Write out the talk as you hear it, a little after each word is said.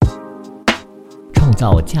创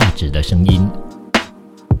造价值的声音。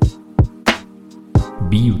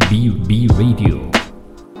B Radio。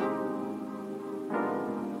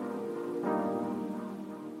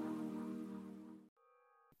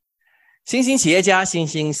新兴企业家，新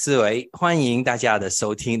兴思维，欢迎大家的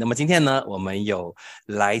收听。那么今天呢，我们有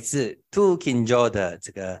来自 Sdn Bhd 的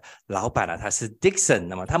这个老板他是 Dickson，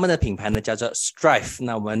 那么他们的品牌呢叫做 Strive。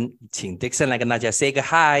那我们请 Dickson 来跟大家 say 个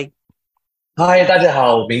hi。嗨，大家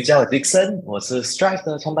好，我名叫 Dickson， 我是 Strive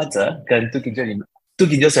的创办者，跟 Sdn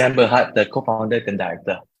Bhd 的 co-founder 跟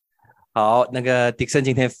director。好，那个 Dickson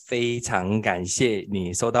今天非常感谢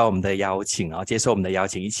你收到我们的邀请，接受我们的邀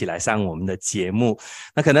请，一起来上我们的节目。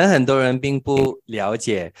那可能很多人并不了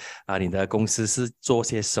解你的公司是做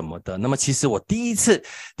些什么的。那么其实我第一次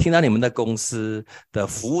听到你们的公司的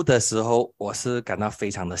服务的时候，我是感到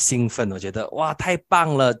非常的兴奋，我觉得哇，太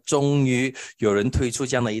棒了，终于有人推出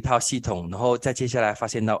这样的一套系统，然后再接下来发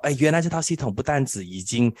现到，原来这套系统不但只已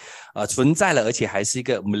经存在了，而且还是一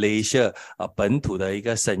个 Malaysia 本土的一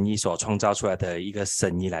个生意所创造出来的一个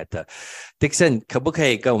生意来的。 Dickson 可不可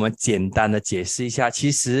以跟我们简单的解释一下，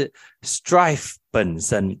其实 Strive 本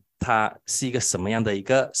身它是一个什么样的一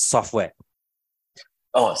个 software？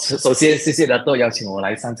 首先谢谢大家邀请我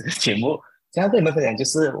来上这个节目。想要跟你们分享，就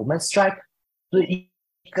是我们 Strive 是一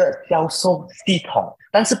个销售系统，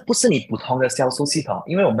但是不是你普通的销售系统，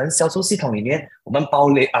因为我们销售系统里面我们包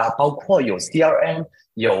括有 CRM，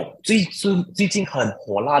 有最近很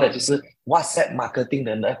火辣的就是 WhatsApp marketing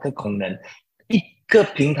的那个功能，一个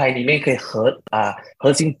平台里面可以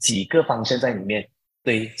核心几个方向在里面。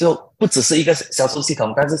对，就不只是一个销售系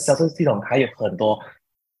统，但是销售系统还有很多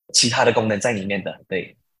其他的功能在里面的。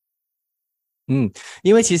对，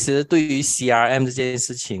因为其实对于 CRM 这件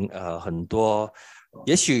事情，很多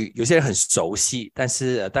也许有些人很熟悉，但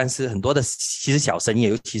是很多的其实小生意，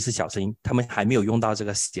尤其是小生意，他们还没有用到这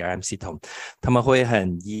个 CRM 系统，他们会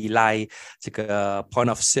很依赖这个 Point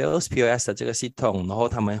of Sales POS 的这个系统，然后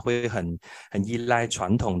他们会很依赖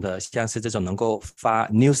传统的像是这种能够发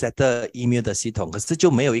newsletter email 的系统，可是就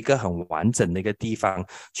没有一个很完整的一个地方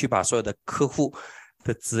去把所有的客户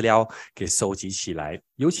的资料给收集起来。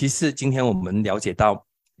尤其是今天我们了解到，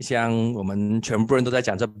像我们全部人都在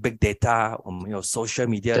讲这 big data， 我们有 social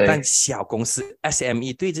media， 但小公司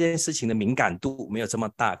SME 对这件事情的敏感度没有这么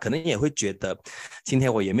大，可能也会觉得今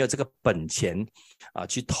天我也没有这个本钱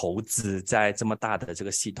去投资在这么大的这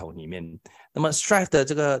个系统里面。那么 Strive 的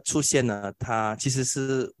这个出现呢，它其实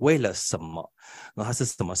是为了什么？然后它是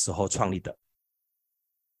什么时候创立的？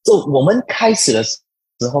我们开始的时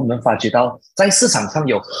候，我们发觉到在市场上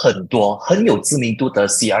有很多很有知名度的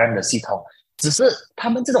CRM 的系统，只是他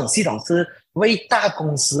们这种系统是为大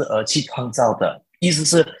公司而去创造的，意思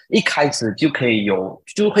是一开始就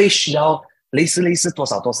会需要类似多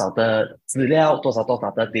少的资料，多少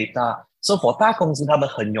的 data， 所以for大公司他们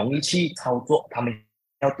很容易去操作他们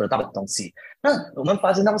要得到的东西。那我们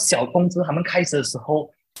发现到小公司他们开始的时候，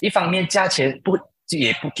一方面价钱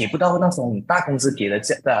也给不到那种大公司给的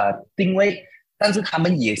定位，但是他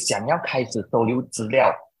们也想要开始收留资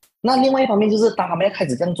料。那另外一方面就是，当他们要开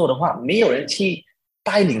始这样做的话，没有人去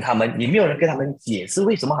带领他们，也没有人跟他们解释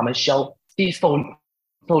为什么他们需要去收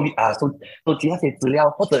集那些资料，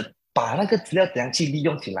或者把那个资料怎样去利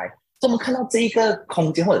用起来。所以我们看到这一个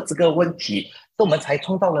空间或者这个问题，所以我们才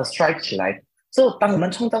创造了 Strive 起来。所以当我们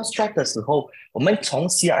创造 Strive 的时候，我们从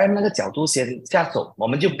CRM 那个角度先下手，我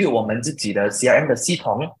们就 build 我们自己的 CRM 的系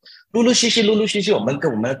统。陆陆续续，我们跟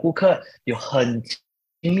我们的顾客有很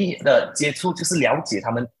亲密的接触，就是了解他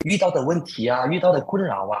们遇到的问题遇到的困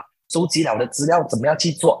扰收集了的资料怎么样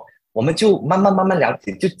去做，我们就慢慢了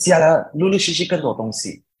解，就加了陆陆续续更多东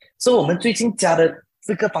西。所以我们最近加的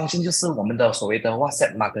这个方向就是我们的所谓的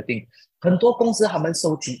WhatsApp marketing。很多公司他们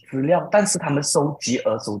收集资料，但是他们收集，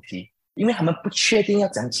因为他们不确定要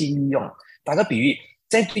怎样去利用。打个比喻，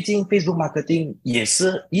在最近 Facebook marketing 也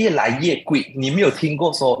是越来越贵，你没有听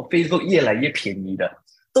过说 Facebook 越来越便宜的。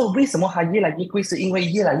为什么它越来越贵？是因为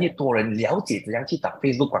越来越多人了解怎样去打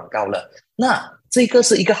Facebook 广告了。那这个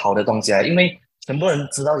是一个好的东西因为全部人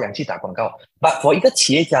知道怎样去打广告。But for 一个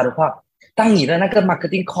企业家的话，当你的那个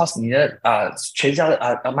marketing cost， 你的全销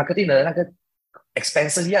marketing 的那个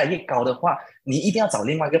expenses 越来越高的话，你一定要找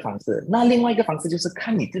另外一个方式。那另外一个方式就是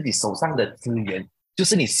看你自己手上的资源，就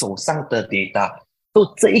是你手上的 data。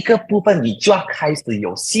这一个部分你就要开始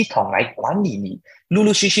有系统来管理你陆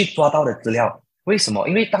陆续续抓到的资料。为什么？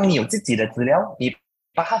因为当你有自己的资料，你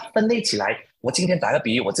把它分类起来。我今天打个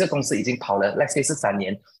比喻，我这个公司已经跑了 let's say 是3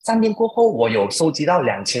年，3年过后我有收集到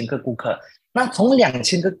2000个顾客。那从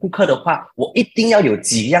2000个顾客的话，我一定要有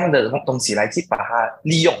几样的东西来去把它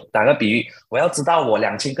利用。打个比喻，我要知道我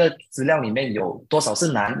2000个资料里面有多少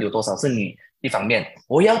是男，有多少是女，一方面，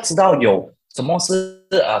我要知道有什么是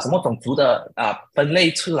什么种族的分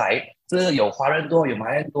类出来，是有华人多，有马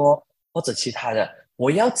来人多，或者其他的。我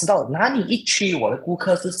要知道哪里一区我的顾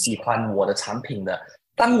客是喜欢我的产品的。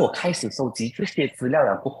当我开始收集这些资料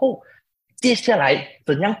了过后，接下来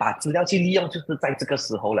怎样把资料去利用，就是在这个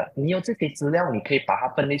时候了。你有这些资料，你可以把它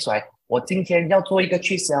分类出来。我今天要做一个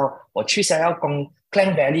促销，我促销要攻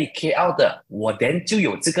Klang Valley KL 的，我then就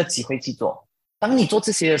有这个机会去做。当你做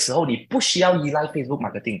这些的时候，你不需要依赖 Facebook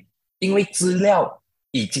Marketing，因为资料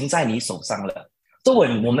已经在你手上了。所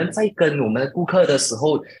以我们在跟我们的顾客的时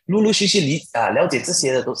候，陆陆续续了解这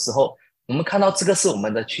些的时候，我们看到这个是我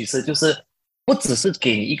们的趋势，就是不只是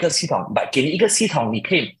给你一个系统，给你一个系统，你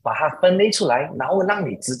可以把它分类出来，然后让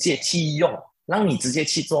你直接去用，让你直接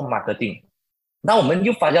去做 marketing。那我们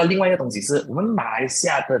又发现另外一个东西是，我们马来西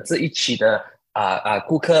亚的这一期的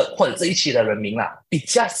顾客或者这一期的人民啦，比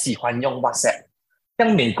较喜欢用 WhatsApp。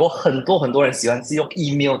像美国很多很多人喜欢是用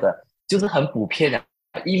email 的，就是很普遍的。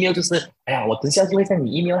email 就是，哎呀，我等下就会向你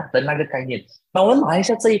email 的那个概念。那我们马来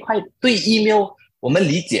西亚这一块对 email 我们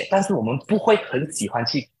理解，但是我们不会很喜欢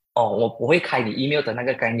去我会开你 email 的那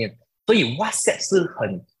个概念。所以 WhatsApp 是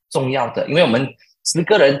很重要的，因为我们10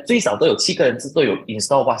个人最少都有7个人都有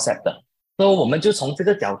install WhatsApp 的。所以我们就从这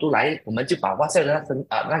个角度来，我们就把 WhatsApp 的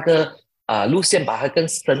那个路线把它更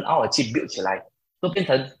深奥的去 build 起来。就变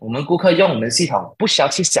成我们顾客用我们系统，不需要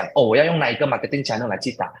去想我要用哪一个 marketing channel 来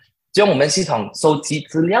去打，就用我们系统收集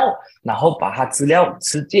资料，然后把它资料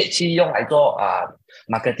直接去用来做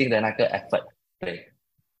marketing 的那个 effort。对。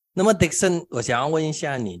那么 Dickson， 我想要问一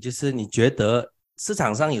下你，就是你觉得市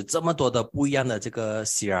场上有这么多的不一样的这个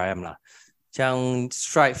CRM 啦，像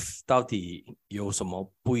Stripe 到底有什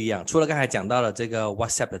么不一样？除了刚才讲到了这个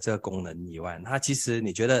WhatsApp 的这个功能以外，它其实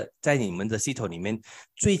你觉得在你们的系统里面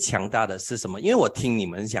最强大的是什么？因为我听你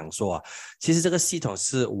们讲说啊，其实这个系统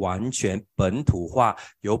是完全本土化，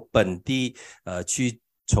由本地去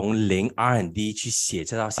从零 R&D 去写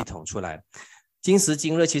这套系统出来。今时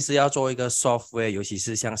今日，其实要做一个 software， 尤其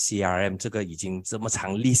是像 CRM 这个已经这么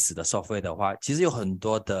长历史的 software 的话，其实有很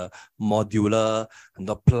多的 modular， 很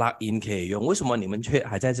多 plugin 可以用。为什么你们却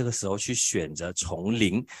还在这个时候去选择从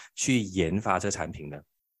零去研发这个产品呢？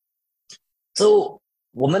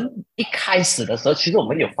我们一开始的时候，其实我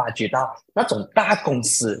们有发觉到那种大公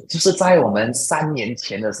司，就是在我们3年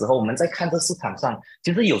前的时候，我们在看这市场上，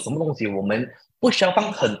其实有什么东西我们不需要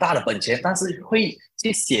放很大的本钱，但是会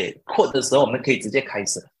去写 code 的时候，我们可以直接开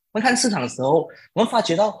始。我们看市场的时候，我们发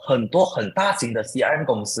觉到很多很大型的 CRM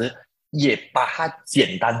公司也把它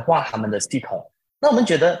简单化他们的系统。那我们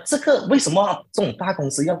觉得这个为什么这种大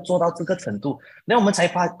公司要做到这个程度？那我们才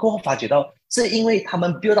过后发觉到，是因为他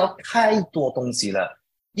们 build 到太多东西了。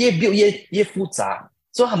越 build 越复杂，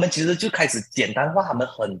所以他们其实就开始简单化他们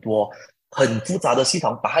很多很复杂的系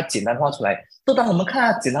统，把它简单化出来。就当我们看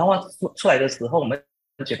它简单化出来的时候，我们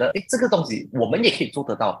觉得，这个东西我们也可以做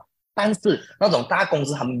得到。但是那种大公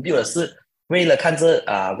司他们 build 的是为了看着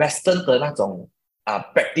Western 的那种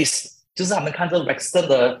practice， 就是他们看着 Western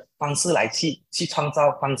的方式来去创造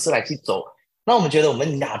方式来去走。那我们觉得我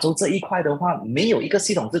们亚洲这一块的话，没有一个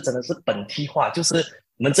系统是真的是本地化，就是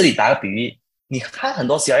我们这里打个比喻。你看很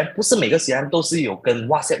多 CRM， 不是每个 CRM 都是有跟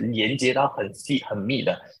WhatsApp 连接到很细很密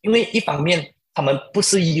的，因为一方面他们不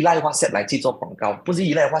是依赖 WhatsApp 来去做广告，不是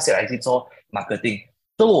依赖 WhatsApp 来去做 marketing，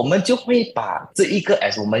 所以我们就会把这一个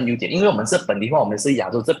as 我们优点，因为我们是本地化，我们是亚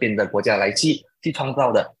洲这边的国家来去创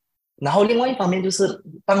造的。然后另外一方面就是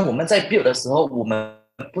当我们在 build 的时候，我们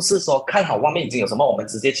不是说看好外面已经有什么我们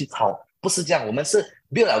直接去抄，不是这样，我们是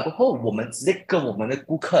build 了过后，我们直接跟我们的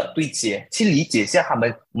顾客对接，去理解一下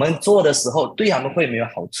我们做的时候对他们会没有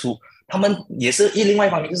好处。他们也是另外一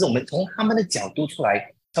方面，就是我们从他们的角度出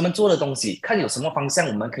来，他们做的东西，看有什么方向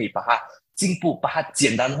我们可以把它进步，把它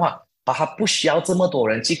简单化，把它不需要这么多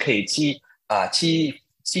人可以去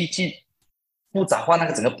复杂化那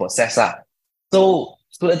个整个 process 啊。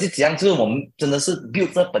除了这样，就是我们真的是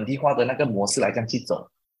build 这本地化的那个模式来这样去走。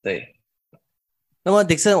对。那么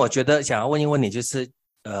Dickson， 我觉得想要问一问你，就是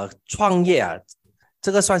创业啊，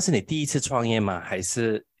这个算是你第一次创业吗？还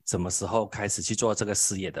是什么时候开始去做这个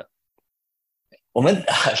事业的？我们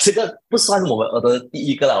这个不算我们的第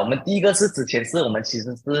一个了，我们第一个是之前是我们其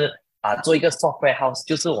实是做一个 software house，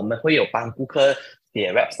 就是我们会有帮顾客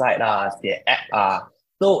写 website 啊，写 app 啊，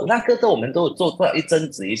那个我们都做了一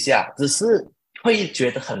阵子一下，只是会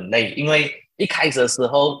觉得很累，因为一开始的时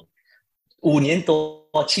候5年多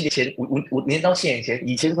7年前5年到7年前，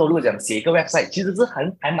以前的时候如果讲写一个 website， 其实是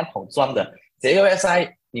还蛮好赚的，写一个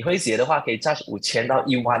website 你会写的话可以 charge 5000到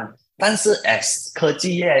1万。但是 as 科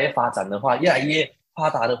技越来越发展的话，越来越发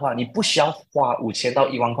达的话，你不需要花5000到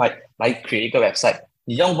1万块来 create 一个 website，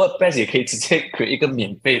你用 WordPress 也可以直接 create 一个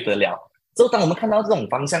免费的了。所以当我们看到这种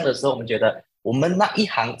方向的时候，我们觉得我们那一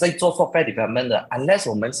行在做 software development 的 unless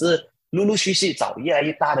我们是陆陆续续找越来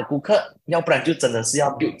越大的顾客，要不然就真的是要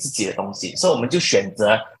build 自己的东西，所以我们就选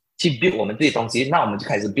择去 build 我们自己的东西，那我们就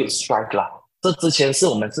开始 build Stripe 啦。这之前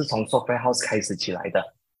我们是从 software house 开始起来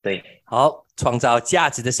的。对，好，创造价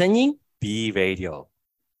值的声音 B Radio，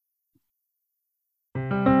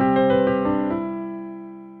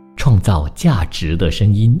 创造价值的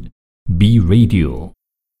声音 B Radio，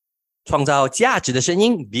 创造价值的声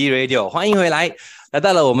音 B Radio， 欢迎回来，来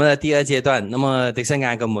到了我们的第二阶段。那么 Dickson 刚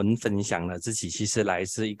才跟我们分享了自己其实来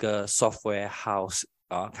自一个 software house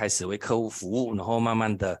开始为客户服务，然后慢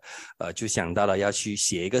慢的就想到了要去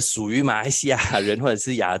写一个属于马来西亚人或者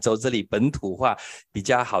是亚洲这里本土化比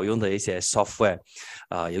较好用的一些 software，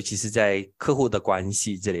尤其是在客户的关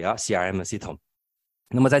系这里CRM 的系统。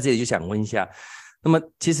那么在这里就想问一下，那么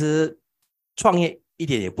其实创业一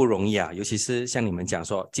点也不容易尤其是像你们讲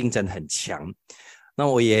说竞争很强，那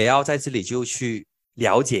我也要在这里就去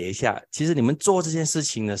了解一下，其实你们做这件事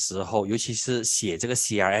情的时候，尤其是写这个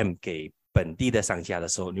CRM 给本地的商家的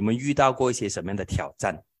时候，你们遇到过一些什么样的挑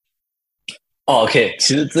战？OK，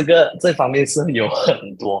 其实这方面是有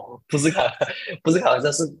很多，不是开玩笑，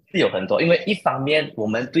是有很多。因为一方面我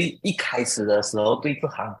们一开始的时候对这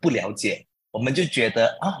行不了解，我们就觉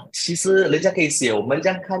得其实人家可以写，我们这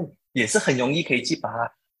样看也是很容易可以去把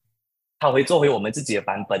它做回我们自己的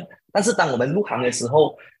版本。但是当我们入行的时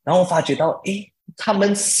候，然后发觉到他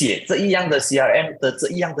们写这一样的 CRM 的这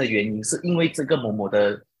一样的原因是因为这个某某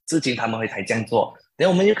的事情他们会才这样做，然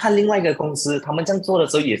后我们就看另外一个公司他们这样做的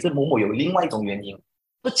时候也是某某有另外一种原因。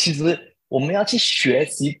其实我们要去学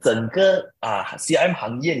习整个CRM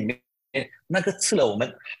行业里面那个吃了我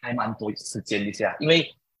们还蛮多时间一下，因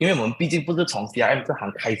为我们毕竟不是从 CRM 这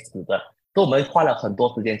行开始的，所以我们花了很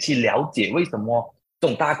多时间去了解为什么这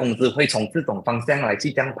种大公司会从这种方向来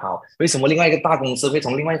去这样跑，为什么另外一个大公司会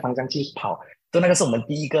从另外一个方向去跑。就那个是我们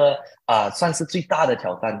第一个算是最大的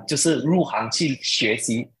挑战，就是入行去学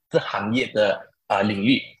习这行业的领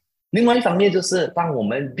域。另外一方面就是当我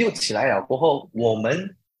们 build 起来了过后，我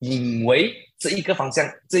们以为这一个方向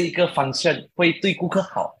会对顾客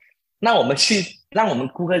好，那我们去让我们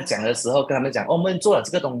顾客讲的时候跟他们讲我们做了这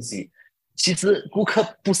个东西，其实顾客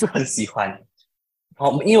不是很喜欢。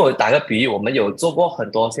因为我打个比喻，我们有做过很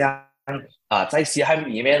多像在 CRM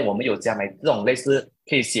里面我们有加买这种类似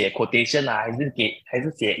可以写 quotation 还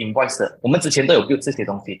是写 invoice 的，我们之前都有 build 这些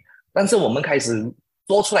东西。但是我们开始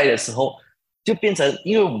做出来的时候就变成，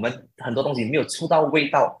因为我们很多东西没有出到味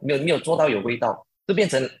道，没有做到有味道，就变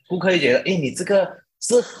成顾客就觉得你这个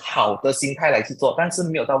是好的心态来去做，但是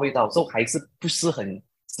没有到味道，所以还是不是很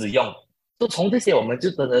实用。就从这些我们就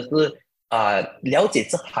真的是了解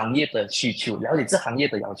这行业的需求，了解这行业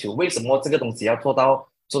的要求，为什么这个东西要做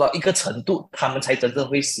到一个程度，他们才真正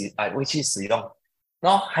会去使用。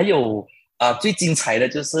然后还有最精彩的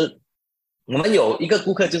就是我们有一个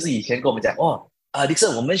顾客，就是以前跟我们讲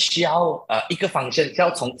Dickson 我们需要一个方向要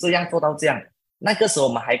从这样做到这样。那个时候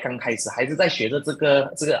我们还刚开始，还是在学着这个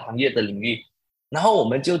行业的领域，然后我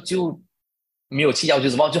们就没有去要求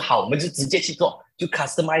什么，就好，我们就直接去做，就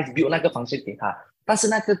customize build 那个方向给他。但是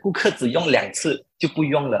那个顾客只用2次就不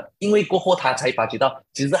用了，因为过后他才发觉到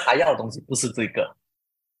其实还要的东西不是这个，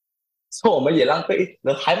所以我们也浪费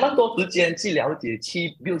了还蛮多时间去了解去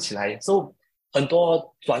build 起来，所以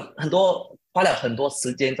花了很多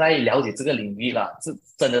时间在了解这个领域了，这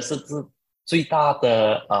真的是最大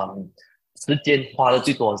的时间，花了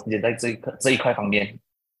最多的时间在这一块方面。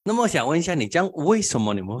那么想问一下你，这样为什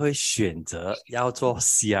么你们会选择要做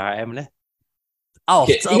CRM 呢？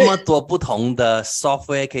这么多不同的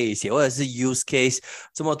software 可以写，或者是 use case，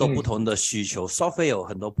 这么多不同的需求，software 有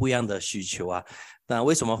很多不一样的需求那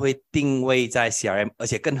为什么会定位在 CRM？ 而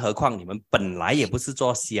且更何况你们本来也不是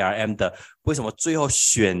做 CRM 的，为什么最后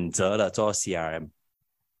选择了做 CRM？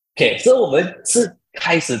 所以我们是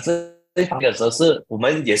开始这方面的时候，是我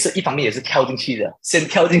们也是一方面也是跳进去的，先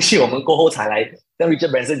跳进去，我们过后才来像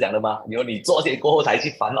Richard Branson 讲的嘛，你做些过后才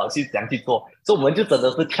去烦恼去怎样去做，所以我们就真的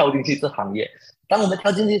是跳进去这行业。当我们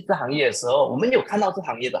跳进去这行业的时候，我们有看到这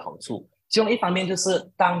行业的好处，其中一方面就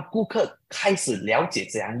是当顾客开始了解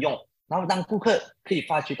怎样用，然后当顾客可以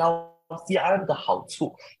发觉到 CRM 的好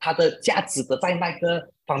处，它的价值的在那个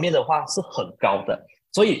方面的话是很高的，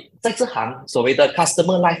所以在这行所谓的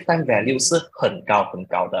customer lifetime value 是很高很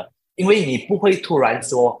高的。因为你不会突然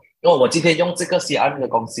说我今天用这个 CRM 的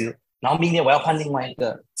公司，然后明年我要换另外一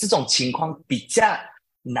个，这种情况比较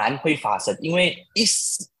难会发生。因为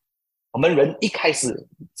我们人一开始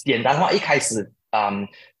简单化，一开始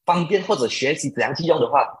方便或者学习怎样去用的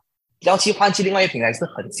话，要去换去另外一个平台是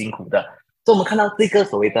很辛苦的。所以我们看到这个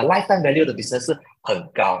所谓的 lifetime value 的 business 是很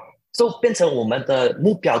高，所以变成我们的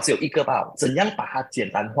目标只有一个吧，怎样把它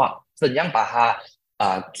简单化，怎样把它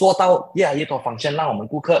做到越来越多方向，让我们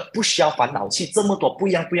顾客不需要烦恼去这么多不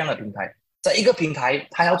一样的平台，在一个平台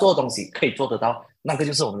他要做的东西可以做得到，那个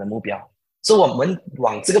就是我们的目标。所以我们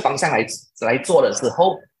往这个方向来做的时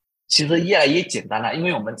候，其实越来越简单了，因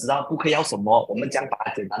为我们知道顾客要什么，我们将把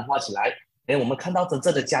它简单化起来。我们看到真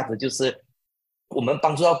正的价值就是我们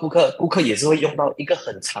帮助到顾客，顾客也是会用到一个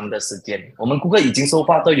很长的时间。我们顾客已经so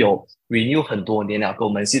far都有 renew 很多年了，跟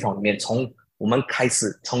我们系统里面从我们开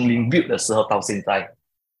始从零 build 的时候到现在。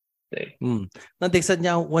对，那 Dickson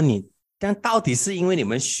要问你，但到底是因为你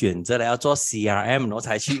们选择了要做 CRM 然后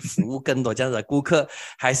才去服务更多这样的顾客，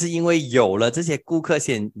还是因为有了这些顾客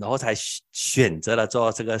先然后才选择了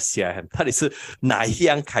做这个 CRM？ 到底是哪一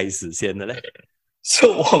样开始先的呢？所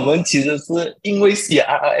以我们其实是因为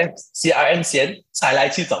CRM 先才来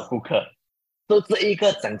去找顾客，这一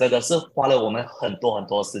个讲真的是花了我们很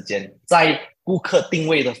多时间在顾客定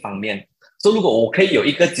位的方面。所以如果我可以有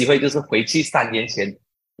一个机会，就是回去3年前，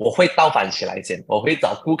我会倒反起来先，我会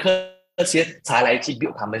找顾客先才来去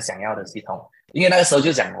build 他们想要的系统。因为那个时候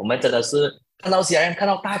就讲，我们真的是看到 CRM， 看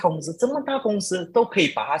到大公司这么大公司都可以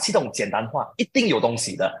把它系统简单化，一定有东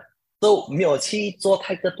西的。都没有去做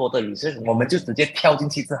太多的research，我们就直接跳进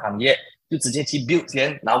去这行业，就直接去 build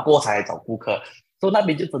先，然后过后才来找顾客。所以那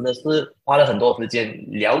边就真的是花了很多时间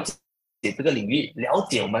了解这个领域，了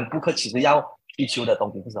解我们顾客其实要需求的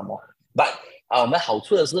东西是什么。But我们好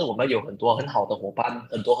处的是，我们有很多很好的伙伴，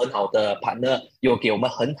很多很好的 partner， 有给我们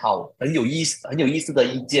很有意思的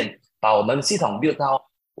意见，把我们系统 build 到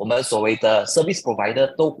我们所谓的 service provider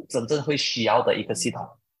都真正会需要的一个系统。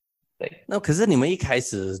对，那可是你们一开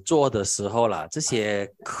始做的时候啦，这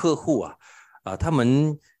些客户他们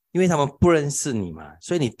因为他们不认识你嘛，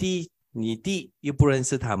所以你第一又不认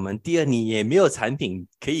识他们，第二你也没有产品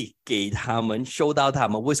可以给他们show到他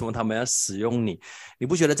们，为什么他们要使用你？你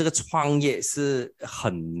不觉得这个创业是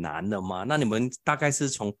很难的吗？那你们大概是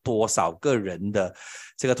从多少个人的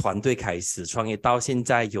这个团队开始创业，到现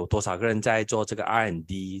在有多少个人在做这个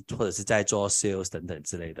R&D 或者是在做 sales 等等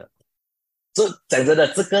之类的？这讲真的，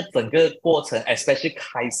这个整个过程 especially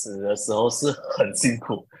开始的时候是很辛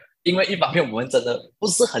苦，因为一方面我们真的不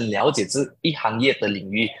是很了解这一行业的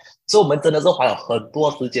领域，所以我们真的是花了很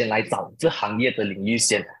多时间来找这行业的领域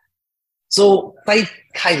先。所以在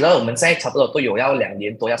开始到我们现在差不多都有要2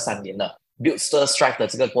年多要3年了 build strike 的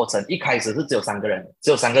这个过程，一开始是只有3个人，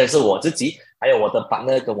是我自己，还有我的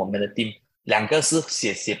partner 跟我们的 team，2个是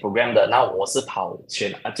写 program 的，然后我是跑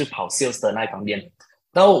sales 的那一方面。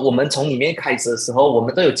然后我们从里面开始的时候，我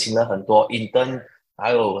们都有请了很多 intern，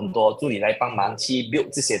 还有很多助理来帮忙去 build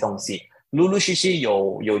这些东西，陆陆续续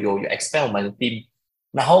有 expand 我们的 team。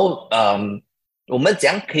然后我们怎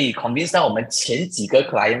样可以 convince 到我们前几个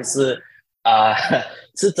client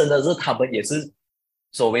是真的是他们也是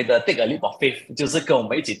所谓的 take a leap of faith， 就是跟我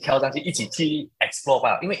们一起跳上去，一起去 explore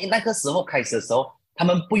吧。因为那个时候开始的时候，他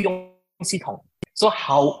们不用系统，所以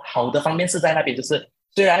好的方面是在那边，就是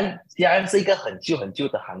虽然 CRM 是一个很旧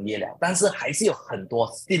的行业了，但是还是有很多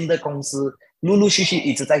新的公司陆陆续续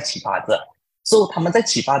一直在启发着。所以他们在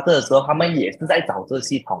启发着的时候，他们也是在找这个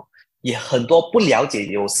系统，也很多不了解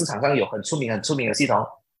有市场上有很出名的系统，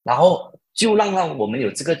然后就让我们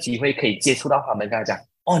有这个机会可以接触到他们，跟他讲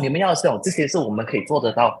你们要的系统这些是我们可以做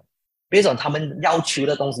得到，别种他们要求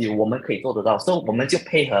的东西我们可以做得到，所以我们就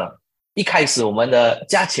配合。一开始我们的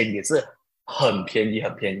价钱也是很便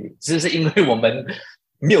宜，只是因为我们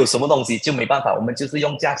没有什么东西，就没办法，我们就是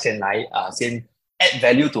用价钱来先 add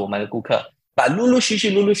value to 我们的顾客，把陆陆续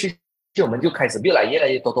续我们就开始越来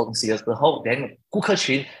越多东西的时候，连顾客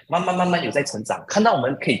群慢慢有在成长，看到我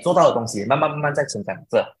们可以做到的东西慢慢在成长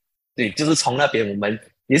着。对，就是从那边我们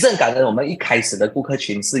也是很感恩，我们一开始的顾客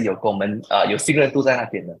群是有跟我们有信任度在那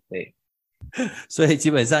边的。对，所以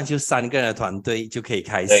基本上就3个人的团队就可以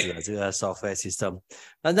开始了这个 software system。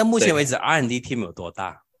那到目前为止 R&D team 有多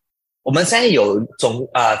大？我们现在有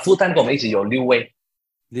负担跟我们一起有6位。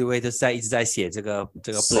6位就是一直在写这个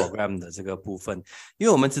program 的这个部分。因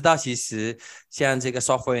为我们知道其实像这个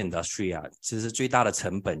software industry 其实最大的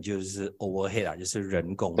成本就是 overhead 就是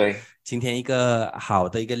人工。对，今天一个好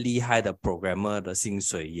的一个厉害的 programmer 的薪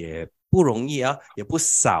水也不容易也不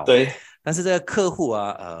少。对，但是这个客户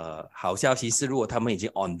好消息是如果他们已经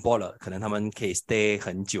on board 了，可能他们可以 stay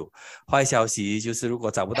很久。坏消息就是如果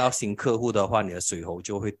找不到新客户的话，你的水喉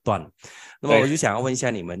就会断。那么我就想要问一下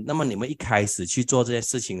你们，那么你们一开始去做这些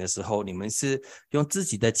事情的时候，你们是用自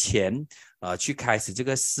己的钱去开始这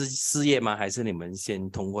个事业吗？还是你们先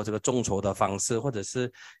通过这个众筹的方式，或者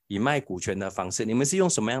是以卖股权的方式？你们是用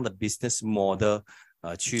什么样的 business model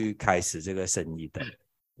去开始这个生意的？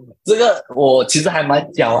这个我其实还蛮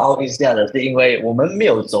骄傲一下的，是因为我们没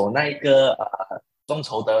有走那一个众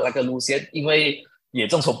筹的那个路线，因为也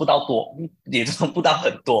众筹不到多，也众筹不到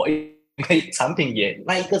很多，因为产品也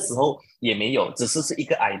那一个时候也没有，只是一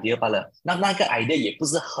个 idea 罢了。那个 idea 也不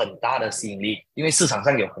是很大的吸引力，因为市场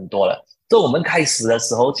上有很多了。所以我们开始的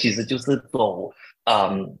时候其实就是做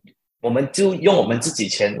我们就用我们自己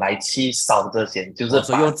钱来去烧这些，就是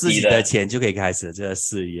说用自己的钱就可以开始这个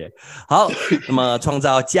事业。好，那么创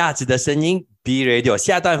造价值的声音 B Radio，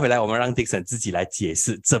 下段回来我们让 Dickson 自己来解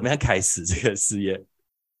释怎么样开始这个事业。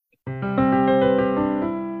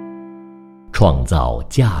创造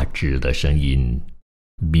价值的声音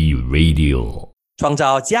B Radio， 创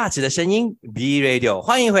造价值的声音 B Radio，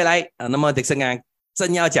 欢迎回来那么 Dickson 刚刚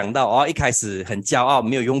正要讲到一开始很骄傲，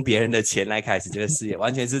没有用别人的钱来开始这个事业，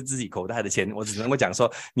完全是自己口袋的钱。我只能够讲说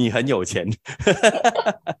你很有钱，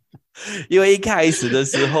因为一开始的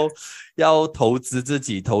时候要投资自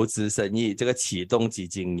己、投资生意，这个启动基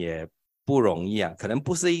金也不容易啊。可能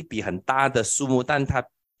不是一笔很大的数目，但它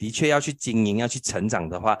的确要去经营、要去成长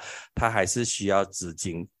的话，它还是需要资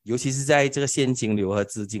金，尤其是在这个现金流和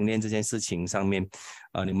资金链这件事情上面。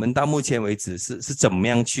你们到目前为止是怎么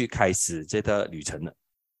样去开始这个旅程的？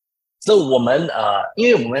所以我们因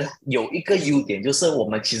为我们有一个优点，就是我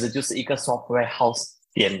们其实就是一个 software house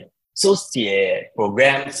店，写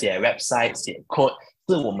program、写 website、写 code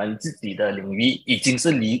是我们自己的领域，已经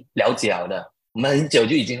是了解了的。我们很久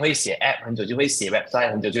就已经会写 app， 很久就会写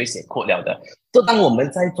website， 很久就会写 code 了的。就当我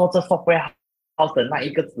们在做这 software house 的那一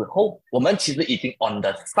个之后，我们其实已经 on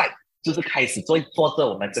the side， 就是开始做着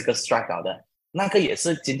我们这个 strike 了的。那个也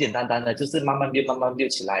是简简单单的，就是慢慢build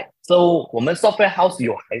起来。So 我们 software house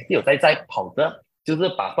还是有在跑着，就是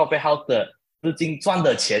把 software house 的资金赚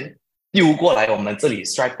的钱丢过来我们这里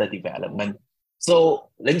strike 的 development。So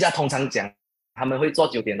人家通常讲他们会做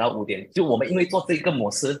9点到5点，就我们因为做这个模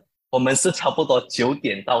式，我们是差不多9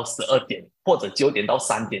点到12点，或者9点到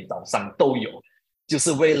3点早上都有，就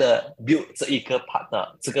是为了 build 这一个 part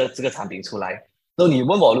的这个产品出来。所以你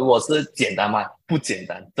问我如果是简单吗？不简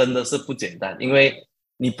单，真的是不简单，因为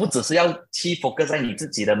你不只是要去 focus 在你自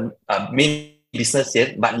己的main business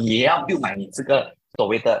先，你也要 build 满你这个所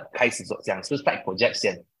谓的开始所讲是 side project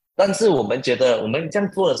先。但是我们觉得我们这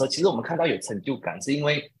样做的时候，其实我们看到有成就感，是因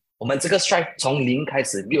为我们这个 strike 从零开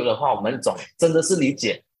始 build 的话，我们真的是理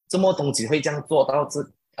解这么东西会这样做到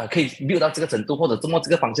可以 build 到这个程度，或者这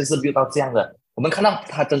个方向是 build 到这样的，我们看到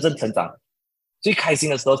它真正成长。最开心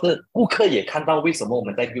的时候是顾客也看到为什么我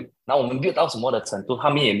们在 build， 然后我们 build 到什么的程度，他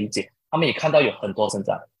们也理解，他们也看到有很多成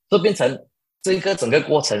长，就变成这个整个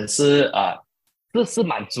过程是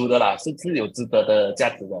满足的啦，是有值得的价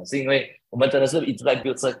值的，是因为我们真的是一直在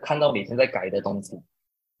build， 看到每天在改的东西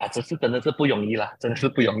这是真的是不容易啦，真的是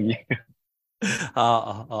不容易。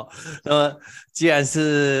好，那么既然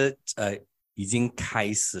是已经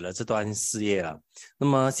开始了这段事业了，那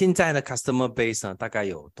么现在的 customer base 呢，大概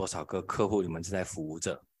有多少个客户你们正在服务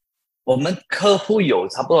着？我们客户有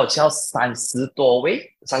差不多30多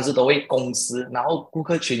位公司，然后顾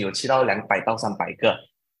客群有去到200到300个。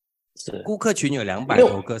是顾客群有200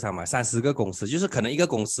多个上嘛，30个公司，就是可能一个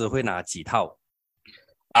公司会拿几套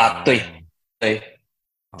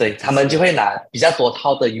对，他们就会拿比较多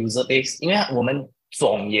套的 user base， 因为我们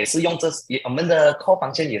也是用我们的 core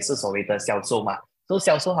function 也是所谓的销售嘛，所以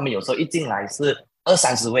销售他们有时候一进来是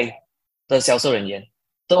20-30位的销售人员，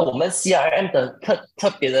所以我们 CRM 的特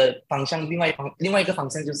别的方向，另外一个方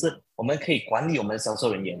向就是我们可以管理我们的销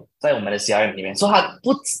售人员在我们的 CRM 里面，所以它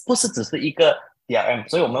不是只是一个 CRM，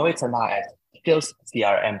 所以我们会称它 as Sales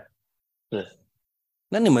CRM。 是。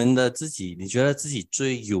那你们的你觉得自己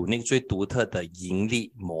最unique、最独特的盈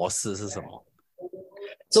利模式是什么？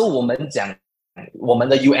就我们讲我们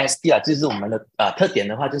的 USP 就是我们的特点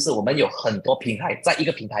的话，就是我们有很多平台在一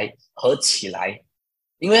个平台合起来，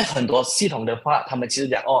因为很多系统的话，他们其实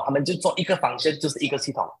讲他们就做一个方向就是一个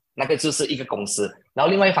系统，那个就是一个公司，然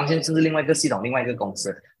后另外一个方向就是另外一个系统，另外一个公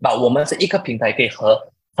司。我们是一个平台可以合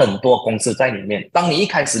很多公司在里面。当你一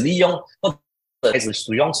开始利用或者开始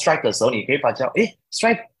使用 Strike 的时候，你可以发现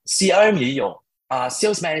Strike CRM 也有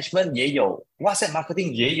Sales Management 也有 WhatsApp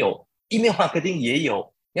Marketing 也有 Email Marketing 也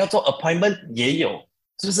有，要做 Appointment 也有，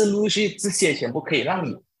就是陆续这些全部可以让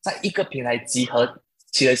你在一个平台集合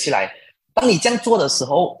起来。当你这样做的时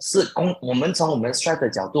候，我们从我们 Strike 的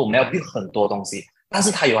角度，我们要 build 很多东西，但是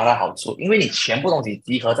它有它的好处，因为你全部东西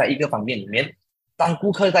集合在一个方面里面，当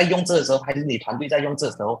顾客在用这的时候，还是你团队在用这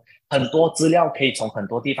的时候，很多资料可以从很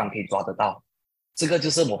多地方可以抓得到，这个就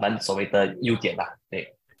是我们所谓的优点啦。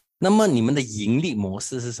对。那么你们的盈利模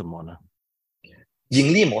式是什么呢？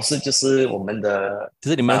盈利模式就是我们的就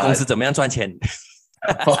是你们的公司怎么样赚钱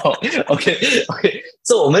OK OK，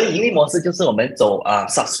 所以我们盈利模式就是我们走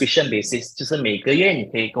subscription basis，就是每个月你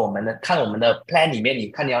可以跟我们的看我们的 plan 里面，你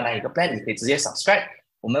看你要哪一个 plan，你可以直接 subscribe，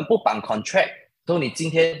我们不绑 contract，所以你今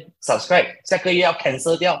天 subscribe， 下个月要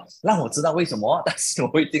cancel 掉，让我知道为什么，但是我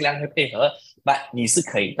会尽量去配合，but 你是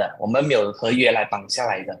可以的，我们没有合约来绑下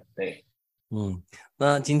来的，对。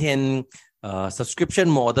那今天subscription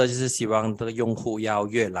model 就是希望这个用户要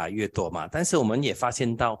越来越多嘛，但是我们也发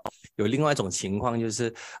现到有另外一种情况，就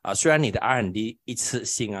是虽然你的 R&D 一次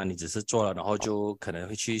性你只是做了，然后就可能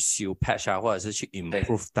会去修 patch 或者是去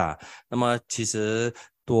improve 它，那么其实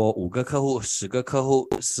多5个客户、10个客户、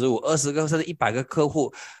15、20个甚至100个客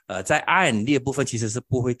户，在 R&D 的部分其实是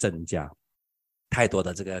不会增加太多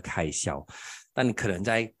的这个开销。但你可能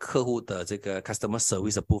在客户的这个 customer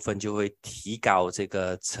service 的部分就会提高这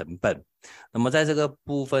个成本。那么在这个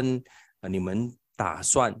部分，你们打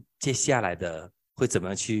算接下来的会怎么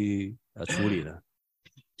样去处理呢？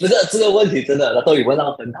这个问题真的都有问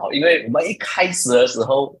到很好，因为我们一开始的时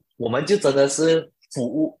候，我们就真的是服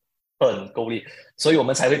务很够力，所以我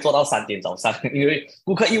们才会做到3点早上。因为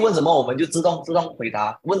顾客一问什么，我们就自动回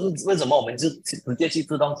答；问什么，我们就直接去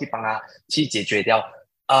自动去帮他去解决掉。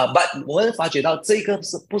but 我们发觉到这个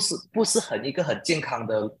不是一个很健康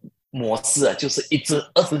的模式就是一直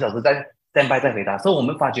20小时在 standby 在回答，所以我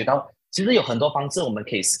们发觉到其实有很多方式我们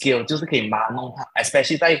可以 scale， 就是可以弄它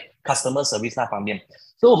 ，especially 在 customer service 那方面。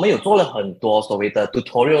所以我们有做了很多所谓的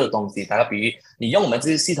tutorial 的东西，大概比如你用我们这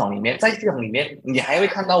些系统里面，在系统里面你还会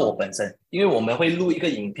看到我本身，因为我们会录一个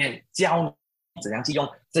影片教你怎样去用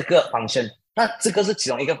这个 function， 那这个是其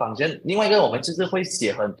中一个 function， 另外一个我们就是会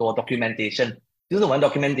写很多 documentation， 就是我们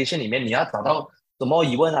documentation 里面你要找到什么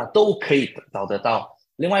疑问都可以找得到。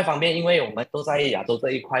另外一方面，因为我们都在亚洲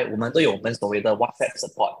这一块，我们都有我们所谓的 WhatsApp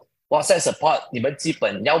support， 你们基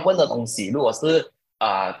本要问的东西，如果是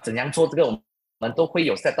怎样做这个，我们都会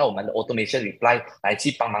有 set 到我们的 automation reply 来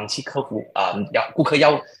去帮忙去克服顾客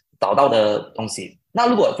要找到的东西。那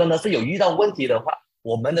如果真的是有遇到问题的话，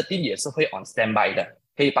我们的 team 也是会 on standby 的，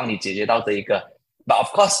可以帮你解决到这一个。But of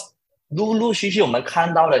course， 陆陆续续我们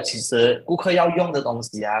看到了，其实顾客要用的东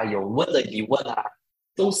西有问的疑问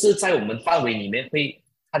都是在我们范围里面会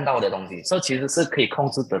看到的东西，所以其实是可以控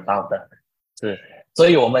制得到的。是，所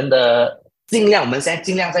以我们现在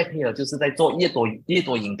尽量在配合，就是在做越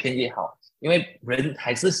多影片越好，因为人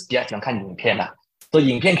还是比较喜欢看影片所以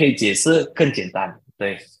影片可以解释更简单。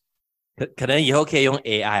对，可能以后可以用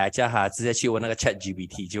AI 叫他直接去问那个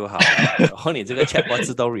ChatGPT 就好，然后你这个 chatbot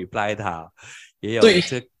自动 reply 他。也有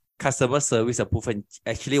这 customer service 的部分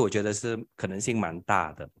 ，actually 我觉得是可能性蛮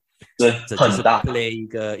大的。对，这就是 很大。 play 一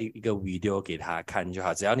个 video 给他看就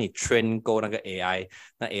好，只要你 train 够那个 AI，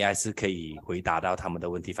 那 AI 是可以回答到他们的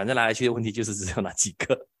问题，反正来来去的问题就是只有那几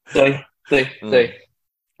个。对。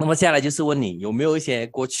那么接下来就是问你有没有一些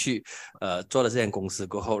过去做了这间公司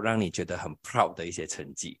过后让你觉得很 proud 的一些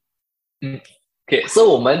成绩。OK， 所以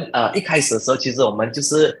我们一开始的时候，其实我们就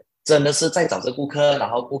是真的是在找着顾客，然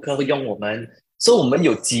后顾客会用我们，所以我们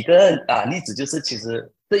有几个例子，就是其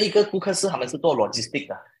实这一个顾客他们是做 logistic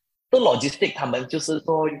的，做 logistic 他们就是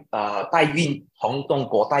做代运，从中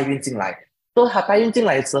国代运进来，所以他代运进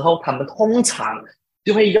来的时候，他们通常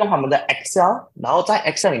就会用他们的 Excel， 然后在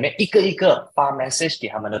Excel 里面一个一个发 message 给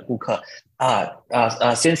他们的顾客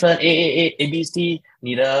先生 ABC，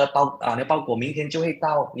 你的包裹明天就会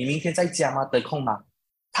到，你明天在家吗？得空吗？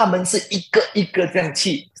他们是一个一个这样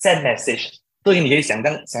去 send message， 所以你可以想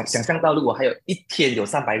象到，如果还有一天有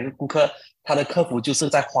300个顾客，他的客服就是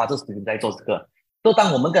在花这时间在做这个。就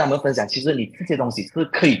当我们跟他们分享，其实你这些东西是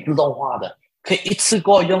可以自动化的，可以一次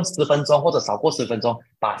过用10分钟或者少过10分钟，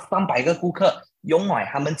把300个顾客用满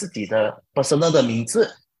他们自己的 personal 的名字，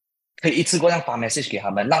可以一次过这样发 message 给他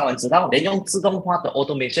们，让他们知道，连用自动化的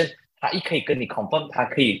automation， 它可以跟你 confirm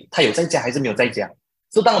他有在家还是没有在家。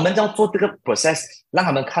所以当我们这样做这个 process， 让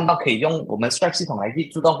他们看到可以用我们 Stripe 系统来去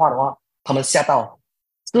自动化的话，他们吓到。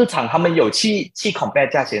市场他们有去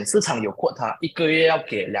compare 价钱，市场有 quote 他1个月要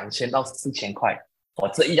给2000到4000块，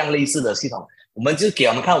这一样类似的系统，我们就给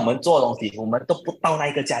他们看我们做的东西，我们都不到那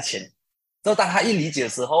一个价钱。所以当他一理解的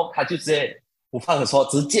时候，他就直接不放着说，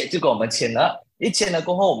直接就跟我们签了。一签了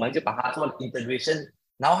过后，我们就把它做 integration，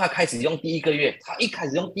 然后他开始用第1个月，他一开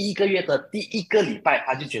始用第1个月的第1个礼拜，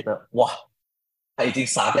他就觉得哇，他已经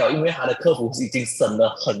傻掉，因为他的客服已经省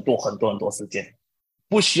了很多时间，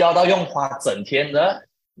不需要花整天的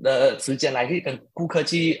时间来去跟顾客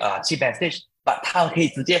去message， 把他可以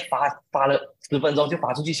直接发了10分钟就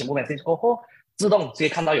发出去全部 message 过后，自动直接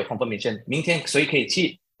看到有 confirmation， 明天谁可以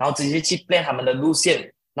去，然后直接去 plan 他们的路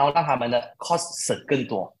线，然后让他们的 cost 省更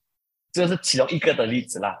多。这是其中一个的例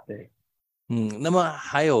子啦。对。那么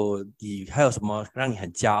还有什么让你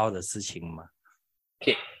很骄傲的事情吗？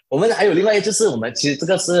 OK，我们还有另外就是我们其实这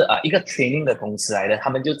个是一个 training 的公司来的，他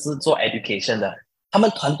们就是做 education 的。他们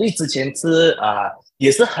团队之前是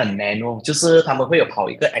也是很 manual，就是他们会有跑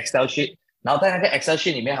一个 Excel sheet，然后在那个 Excel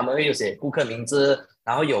sheet 里面他们会有写顾客名字，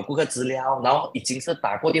然后有顾客资料，然后已经是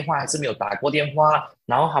打过电话还是没有打过电话，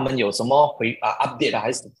然后他们有什么update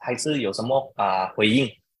还是有什么回应，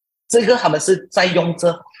这个他们是在用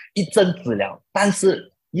这一阵子了，但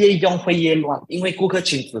是越用会越乱，因为顾客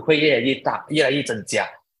群只会越来越大，越来越增加，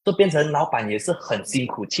就变成老板也是很辛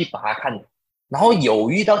苦去把它看。然后有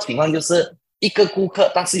遇到情况就是一个顾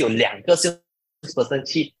客，但是有2个 salesperson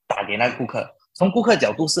去打给那个顾客。从顾客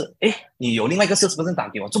角度是，诶，你有另外一个 salesperson 打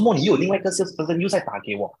给我，周末你有另外一个 salesperson 又在打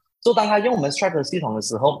给我。就当他用我们 Stripe 系统的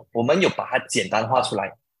时候，我们有把它简单化出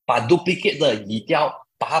来，把 duplicate 的移掉，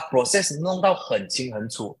把它 process 弄到很清很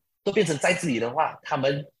楚，都变成在这里的话，他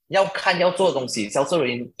们要看要做的东西，销售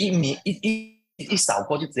人员一扫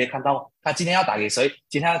过就直接看到他今天要打给谁，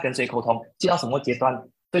今天要跟谁沟通，进到什么阶段，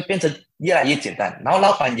会变成越来越简单。然后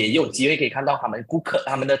老板也有机会可以看到他们顾客、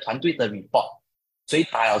他们的团队的 report， 谁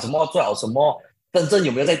打了什么，做了什么，真正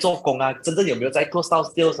有没有在做工啊，真正有没有在做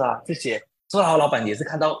sales 啊，这些做好老板也是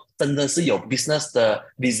看到真的是有 business 的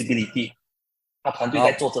visibility， 他团队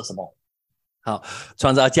在做着什么。好，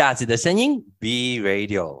创造价值的声音 B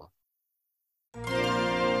Radio，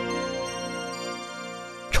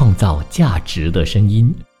 创造价值的声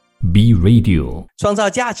音 B Radio， 创造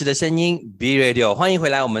价值的声音 B Radio， 欢迎回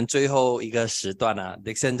来我们最后一个时段啊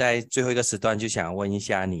Dickson 在最后一个时段就想问一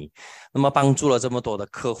下你，那么帮助了这么多的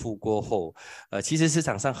客户过后，其实市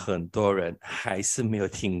场上很多人还是没有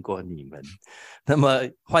听过你们，那么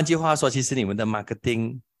换句话说，其实你们的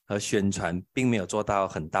marketing和宣传并没有做到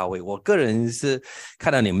很到位。我个人是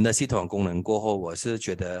看到你们的系统功能过后，我是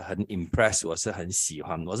觉得很 impress， 我是很喜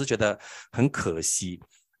欢，我是觉得很可惜。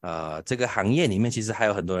这个行业里面其实还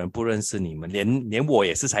有很多人不认识你们，连我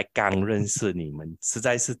也是才刚认识你们，实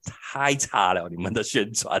在是太差了，你们的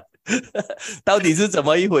宣传到底是怎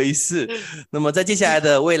么一回事？那么在接下来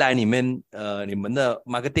的未来里面，你们的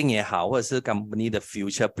marketing 也好，或者是 company 的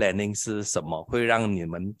future planning 是什么，会让你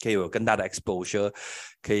们可以有更大的 exposure，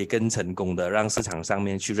 可以更成功的让市场上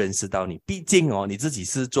面去认识到你？毕竟你自己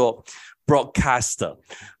是做broadcaster，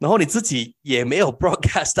 然后你自己也没有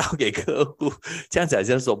broadcast 到给客户，这样子好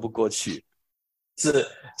像说不过去。是，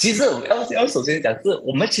其实我要首先讲，是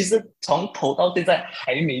我们其实从头到现在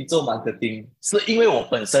还没做 marketing， 是因为我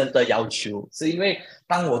本身的要求，是因为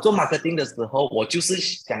当我做 marketing 的时候，我就是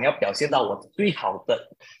想要表现到我最好的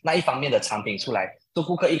那一方面的产品出来，做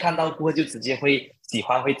顾客一看到顾客就直接会喜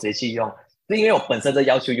欢，会直接去用。是因为我本身的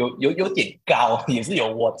要求有点高，也是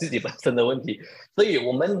有我自己本身的问题，所以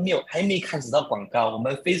我们还没开始到广告，我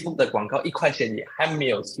们 Facebook 的广告1块钱也还没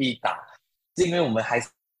有去打，是因为我们还是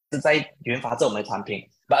在研发这我们的产品。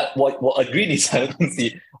我 agree 你讲的东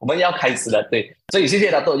西，我们要开始了，对，所以谢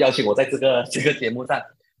谢他都邀请我在这个节目上。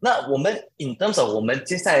那我们 in terms of 我们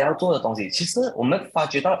接下来要做的东西，其实我们发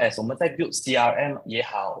觉到 as 我们在 build CRM 也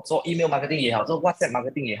好，做 email marketing 也好，做 WhatsApp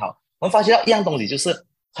marketing 也好，我们发觉到一样东西，就是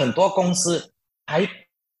很多公司还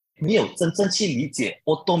没有真正去理解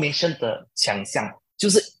automation 的强项，就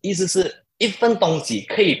是意思是一份东西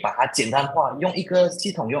可以把它简单化，用一个系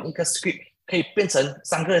统，用一个 script 可以变成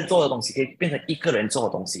3个人做的东西，可以变成1个人做的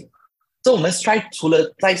东西。所以我们 Stripe 除了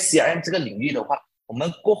在 CRM 这个领域的话，我们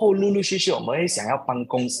过后陆陆续续我们会想要帮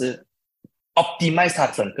公司 optimize 它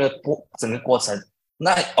整个过程。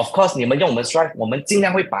那 of course 你们用我们 Stripe， 我们尽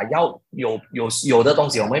量会把有的东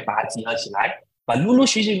西我们会把它集合起来，把陆陆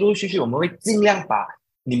续续我们会尽量把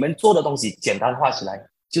你们做的东西简单化起来，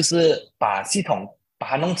就是把系统把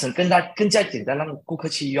它弄成更加简单，让顾客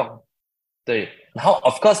去用。对，然后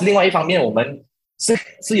of course 另外一方面我们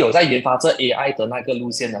是有在研发这 AI 的那个路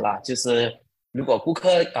线的啦，就是如果顾客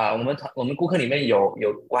我们顾客里面有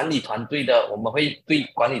管理团队的，我们会对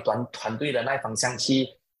管理团队的那方向去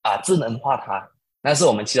智能化它，那是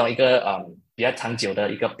我们其中一个比较长久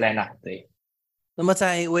的一个 plan 啊。对。那么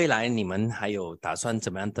在未来你们还有打算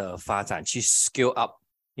怎么样的发展去 scale up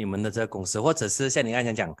你们的这个公司，或者是像你刚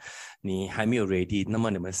才讲你还没有 ready， 那么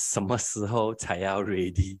你们什么时候才要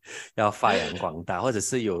ready 要发扬光大，或者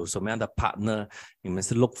是有什么样的 partner 你们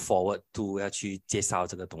是 look forward to 要去介绍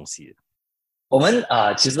这个东西的？我们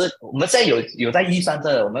其实我们现在有在预算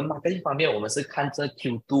这，我们 marketing 方面我们是看这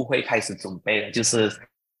Q2 会开始准备的，就是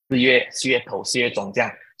4月头4月中这样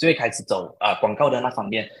就会开始走广告的那方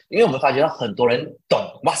面，因为我们发觉到很多人懂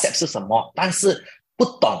WhatsApp 是什么，但是不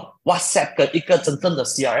懂 WhatsApp 跟一个真正的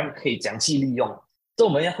CRM 可以怎样去利用，所以我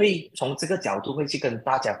们会从这个角度会去跟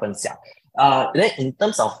大家分享。In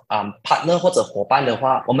terms of partner 或者伙伴的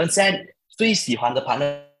话，我们现在最喜欢的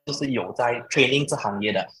partner 就是有在 training 这行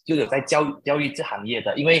业的，就有在教育这行业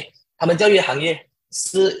的，因为他们教育行业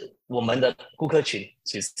是我们的顾客群，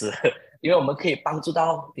其实因为我们可以帮助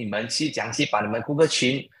到你们去详细把你们顾客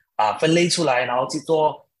群分类出来，然后去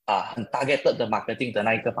做很 target 的 marketing 的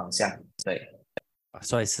那一个方向。对，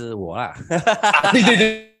所以是我啦。对对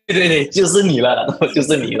对对对，就是你了，就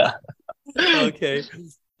是你了。OK，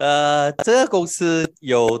 这个公司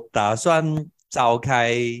有打算召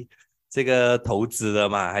开这个投资的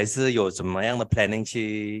吗？还是有什么样的 planning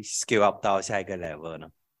去 scale up 到下一个 level 呢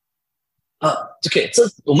？OK， 这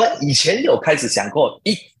我们以前有开始想过，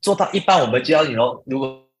做到一半我们就要如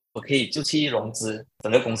果可以就去融资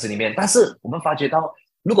整个公司里面，但是我们发觉到，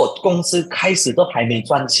如果公司开始都还没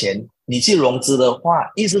赚钱，你去融资的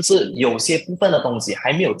话，意思是有些部分的东西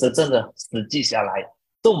还没有真正的实际下来。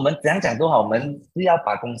所以我们怎样讲都好，我们是要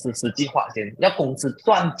把公司实际化先，要公司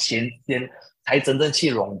赚钱先，才真正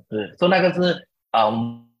去融资。所以那个是我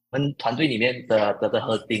们团队里面的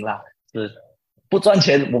核心啦，是不赚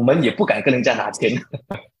钱我们也不敢跟人家拿钱。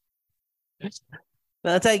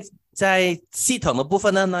那在系统的部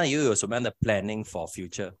分呢，那又有什么样的 planning for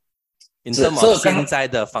future？ In terms of 现在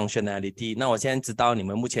的 functionality， 那我现在知道你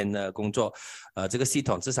们目前的工作，这个系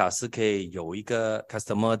统至少是可以有一个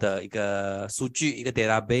customer 的一个数据，一个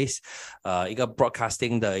database， 一个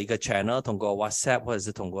broadcasting 的一个 channel， 通过 WhatsApp 或者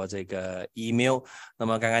是通过这个 email。那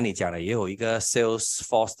么刚刚你讲了，也有一个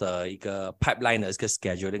Salesforce 的一个 pipeline 的一个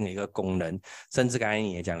scheduling 的一个功能，甚至刚才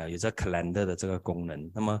你也讲了有这 calendar 的这个功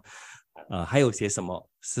能。那么还有些什么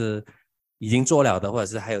是已经做了的，或者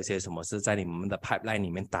是还有些什么是在你们的 pipeline 里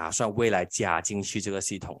面打算未来加进去这个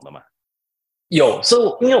系统的吗？有，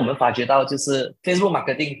因为我们发觉到就是 Facebook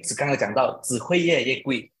marketing 刚刚讲到只会越来越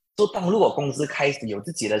贵，如果公司开始有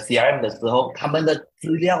自己的 CRM 的时候，他们的资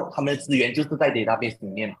料、他们的资源就是在 database 里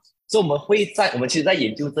面，所以我们其实在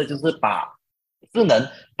研究这就是把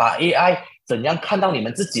AI 怎样看到你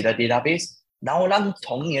们自己的 database， 然后让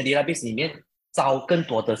从你的 database 里面招更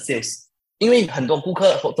多的 sales。因为很多顾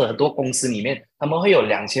客或者很多公司里面，他们会有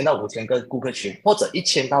2000到5000个顾客群，或者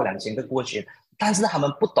1000到2000个顾客群，但是他们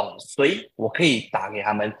不懂，所以我可以打给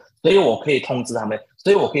他们，所以我可以通知他们，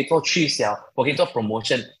所以我可以做促销，我可以做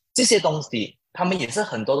promotion， 这些东西他们也是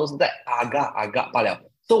很多都是在阿嘎罢了。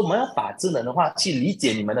所以我们要把智能的话去理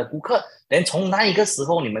解你们的顾客，连从那一个时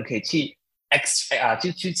候你们可以去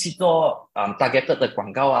去做target 的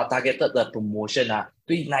广告target 的 promotion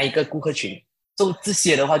对那一个顾客群。这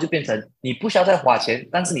些的话就变成你不需要再花钱，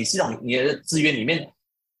但是你系统你的资源里面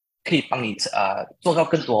可以帮你做到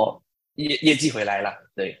更多业绩回来了。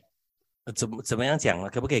对，怎么样讲呢？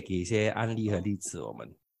可不可以给一些案例和例子？我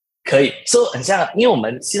们可以，很像，因为我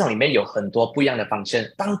们系统里面有很多不一样的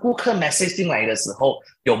function。当顾客 message 进来的时候，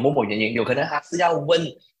有某某原因，有可能他是要问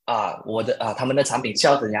他们的产品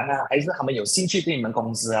效怎样还是他们有兴趣对你们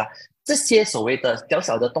公司这些所谓的小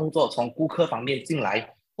小的动作从顾客方面进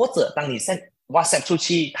来，或者当你send WhatsApp 出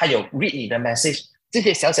去，他有 read 你的 message， 这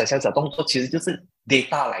些小小动作其实就是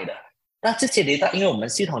data 来的。那这些 data， 因为我们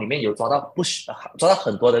系统里面有抓到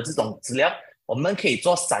很多的这种资料，我们可以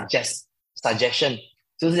做 suggestion，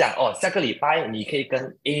 就是讲下个礼拜你可以跟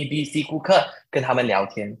A、B、C 顾客跟他们聊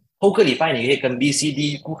天，后个礼拜你可以跟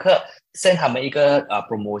B、C、D 顾客 send 他们一个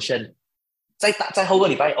promotion。在后个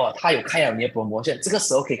礼拜他有开了你的 promotion， 这个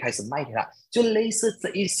时候可以开始卖给他，就类似这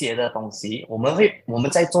一些的东西，我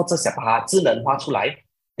们在做这些，把它智能化出来，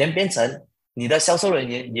变成你的销售人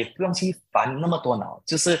员也不用去烦那么多脑，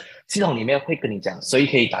就是系统里面会跟你讲谁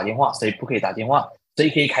可以打电话，谁不可以打电话，谁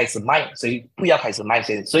可以开始卖，谁不要开始卖，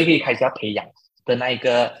谁可以开始要培养的那一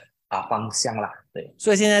个方向啦。对，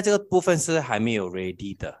所以现在这个部分是还没有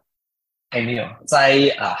ready 的。还没有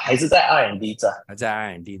还是在 R&D 这，还在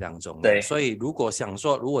R&D 当中。对，所以如果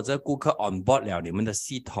这个顾客 on board 了你们的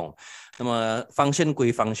系统，那么 function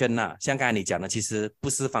归 function 像刚才你讲的，其实不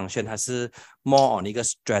是 function， 它是 more on 一个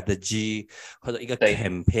strategy 或者一个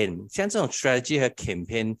campaign。像这种 strategy 和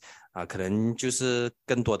campaign可能就是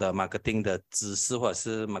更多的 marketing 的知识或者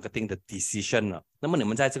是 marketing 的 decision 了。那么你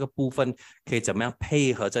们在这个部分可以怎么样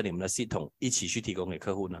配合着你们的系统一起去提供给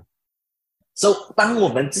客户呢？当我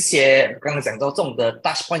们这些刚刚讲到这种的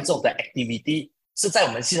touch point 这种的 activity 是在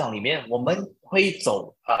我们系统里面，我们会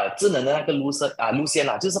走智能的那个路线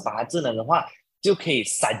就是把它智能的话，就可以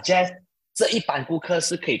suggest 这一般顾客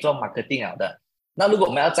是可以做 marketing 了的。那如果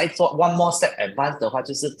我们要再做 one more step advance 的话，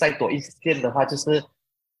就是再多一线的话，就是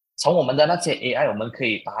从我们的那些 AI， 我们可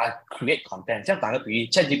以把它 create content。像打个比喻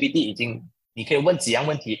 ，ChatGPT 你可以问几样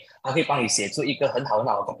问题，它可以帮你写出一个很好的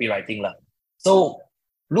copywriting 了。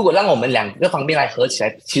如果让我们两个方面来合起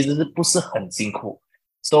来，其实不是很辛苦，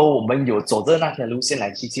我们有走着那条路线来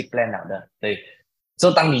去 plan 的。对，所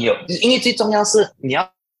以当你有，因为最重要是你要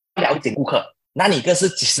了解顾客，那一个是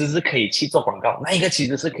其实是可以去做广告，那一个其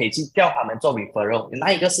实是可以去叫他们做 referral，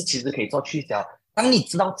 那一个是其实可以做促销。当你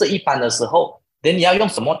知道这一班的时候，你要用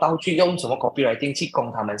什么道具，用什么 copywriting 去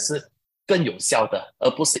攻他们是更有效的，而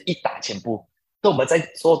不是一打全部。所以我们在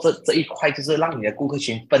做这一块，就是让你的顾客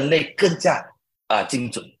群分类更加精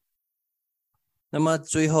准。那么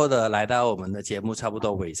最后的来到我们的节目差不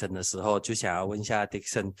多尾声的时候，就想要问一下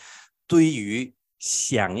Dickson， 对于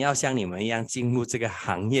想要像你们一样进入这个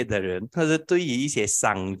行业的人，或者对于一些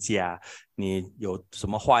商家，你有什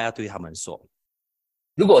么话要对他们说？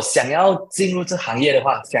如果想要进入这行业的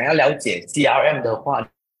话，想要了解 CRM 的话，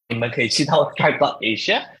你们可以去到 Sdn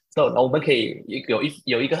Bhd， 我们可以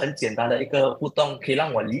有一个很简单的一个互动，可以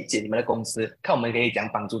让我理解你们的公司，看我们可以怎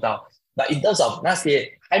样帮助到。那 in terms of 那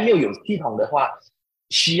些还没有系统的话，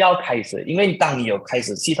需要开始，因为当你有开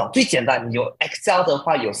始系统，最简单，你有 Excel 的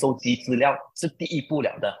话，有收集资料是第一步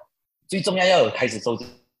了的。最重要有开始收集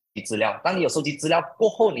资料。当你有收集资料过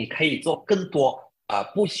后，你可以做更多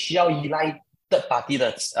不需要依赖third party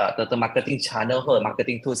的marketing channel 或者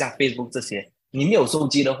marketing tool， 像 Facebook 这些，你没有收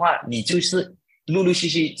集的话，你就是陆陆续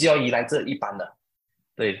续就要依赖这一般的。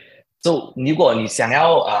对，如果你想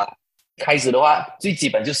要开始的话，最基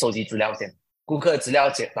本就收集资料先，顾客资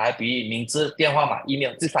料来比名字、电话码、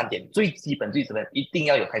email 这3点最基本一定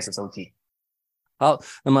要有开始收集。好，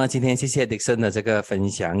那么今天谢谢 Dickson 的这个分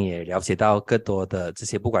享，也了解到更多的这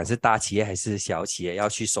些不管是大企业还是小企业要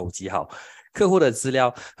去收集好客户的资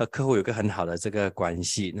料，和客户有个很好的这个关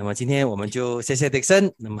系。那么今天我们就谢谢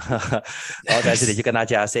Dickson， 那么然后在这里就跟大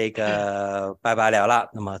家 say 一个拜拜了啦。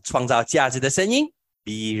那么创造价值的声音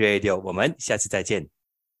B Radio， 我们下次再见。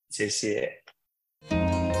谢谢。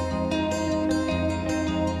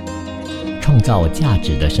创造价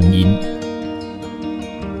值的声音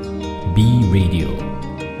B Radio。